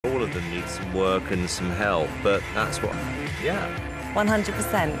of them need some work and some help, but that's what, yeah.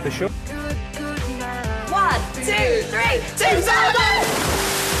 100%. For sure. 1, 2, 3, 2, 7!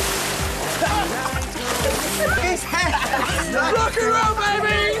 His head! Rock and roll,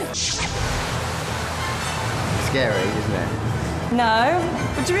 baby! Scary, isn't it? No.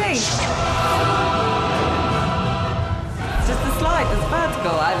 What do you mean? It's just the slide was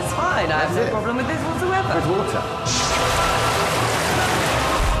vertical. I was fine. I have no problem with this whatsoever. With water.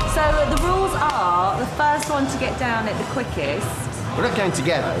 So the rules are the first one to get down it the quickest. We're not going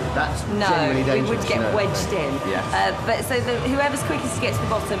together. That's genuinely dangerous. We would get wedged in. Yes. But so whoever's quickest to get to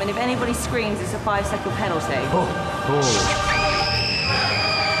the bottom, and if anybody screams, it's a 5-second penalty. Oh.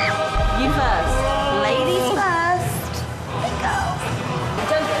 You first. Ladies first. Hey, girls.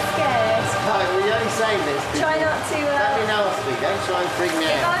 Don't get scared. No, we're only saying this. Try not to... Let me know, Austin. Don't try and freak me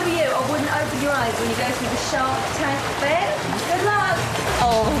If I out. were you, I wouldn't open your eyes when you go through the Shark Tank bit. Good luck.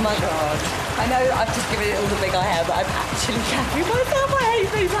 Oh, my God. I know I've just given it all the big I have, but I'm actually capping myself. I hate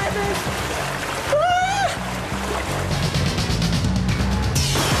things like this. Ah!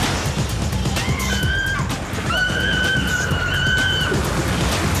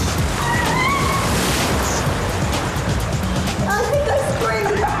 I think I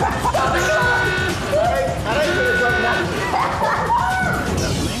screamed. I don't think it's like that.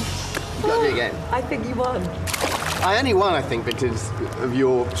 You've got to do it again. I think you won. I only won, I think, because of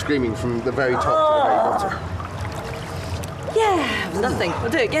your screaming from the very top to the very bottom. Yeah, it was nothing. I'll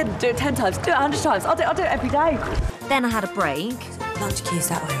do it again. Do it 10 times. Do it 100 times. I'll do it every day. Then I had a break. Lunch queue's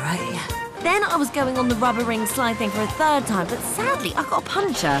that way, right? Yeah. Then I was going on the rubber ring slide thing for a third time, but sadly I got a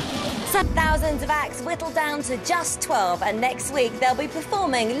puncture. So Thousands of acts whittled down to just 12, and next week they'll be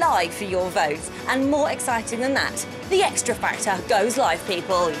performing live for your votes. And more exciting than that, the Extra Factor goes live,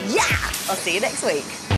 people. Yeah! I'll see you next week.